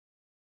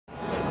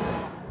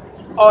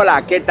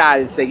Hola, ¿qué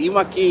tal?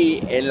 Seguimos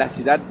aquí en la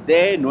ciudad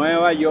de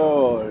Nueva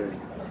York,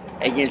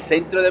 en el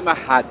centro de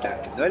Manhattan.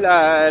 ¿No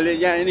es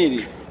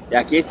Yaniri? Y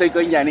aquí estoy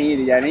con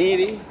Yaniri, Me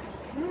tengo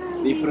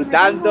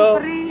disfrutando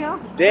frío.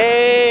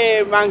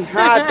 de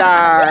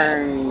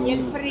Manhattan. Y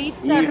el frito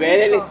Y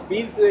ver el rico.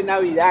 espíritu de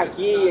Navidad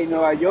aquí en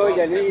Nueva York,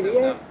 Yaniri.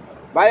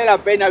 Vale la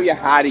pena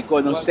viajar y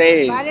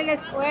conocer. Vale el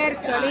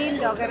esfuerzo,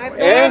 lindo, que no es ¿Eh?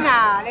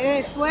 pena. El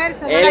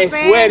esfuerzo, no El la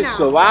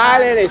esfuerzo, pena.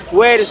 vale el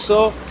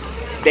esfuerzo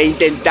de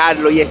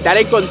intentarlo y estar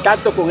en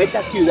contacto con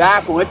esta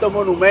ciudad, con estos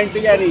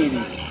monumentos, Yaniri.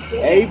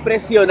 Es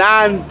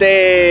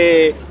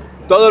impresionante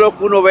todo lo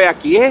que uno ve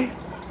aquí, ¿eh?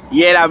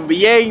 Y el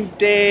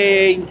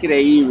ambiente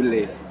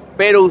increíble.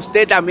 Pero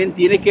usted también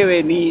tiene que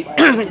venir,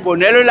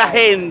 ponerlo en la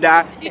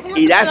agenda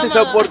y darse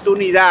esa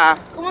oportunidad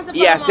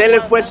y hacer el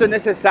esfuerzo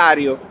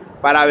necesario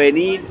para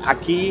venir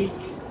aquí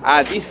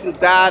a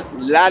disfrutar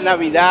la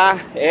Navidad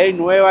en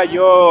Nueva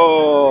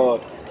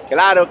York.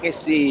 Claro que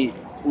sí,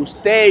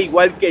 usted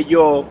igual que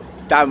yo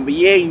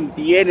también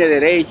tiene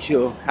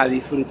derecho a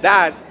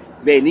disfrutar,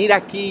 venir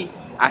aquí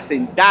a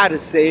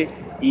sentarse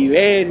y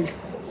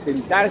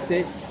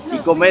sentarse y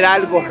comer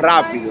algo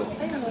rápido.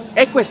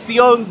 Es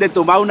cuestión de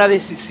tomar una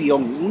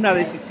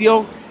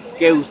decisión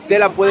que usted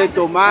la puede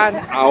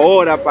tomar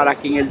ahora para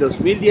que en el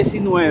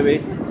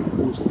 2019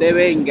 usted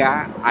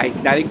venga a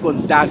estar en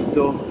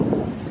contacto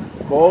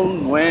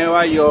con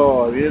Nueva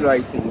York. Mírenlo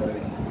ahí, señores.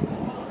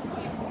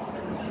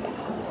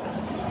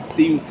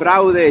 Sin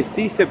fraude,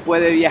 sí se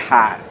puede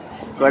viajar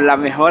con la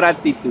mejor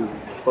actitud,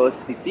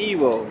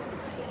 positivo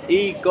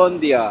y con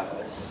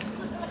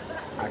Dios.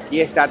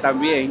 Aquí está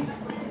también,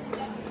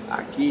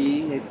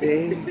 aquí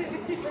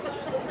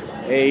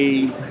es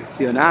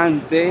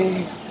impresionante.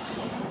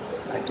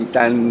 Aquí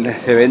están,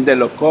 se venden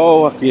los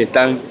cobos, aquí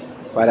están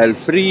para el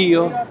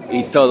frío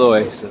y todo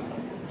eso.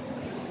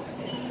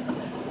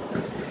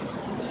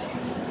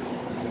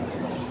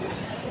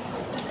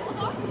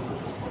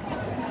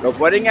 Lo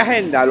pone en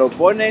agenda, lo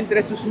pone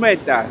entre tus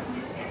metas,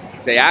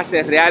 se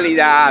hace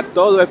realidad,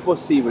 todo es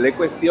posible, es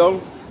cuestión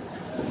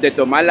de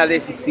tomar la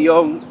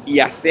decisión y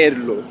hacer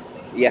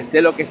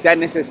lo que sea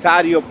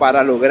necesario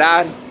para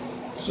lograr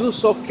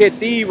sus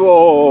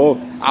objetivos.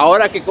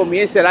 Ahora que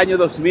comience el año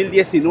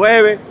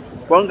 2019,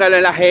 póngalo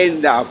en la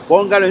agenda,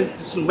 póngalo en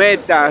sus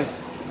metas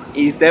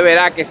y usted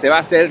verá que se va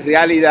a hacer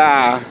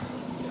realidad.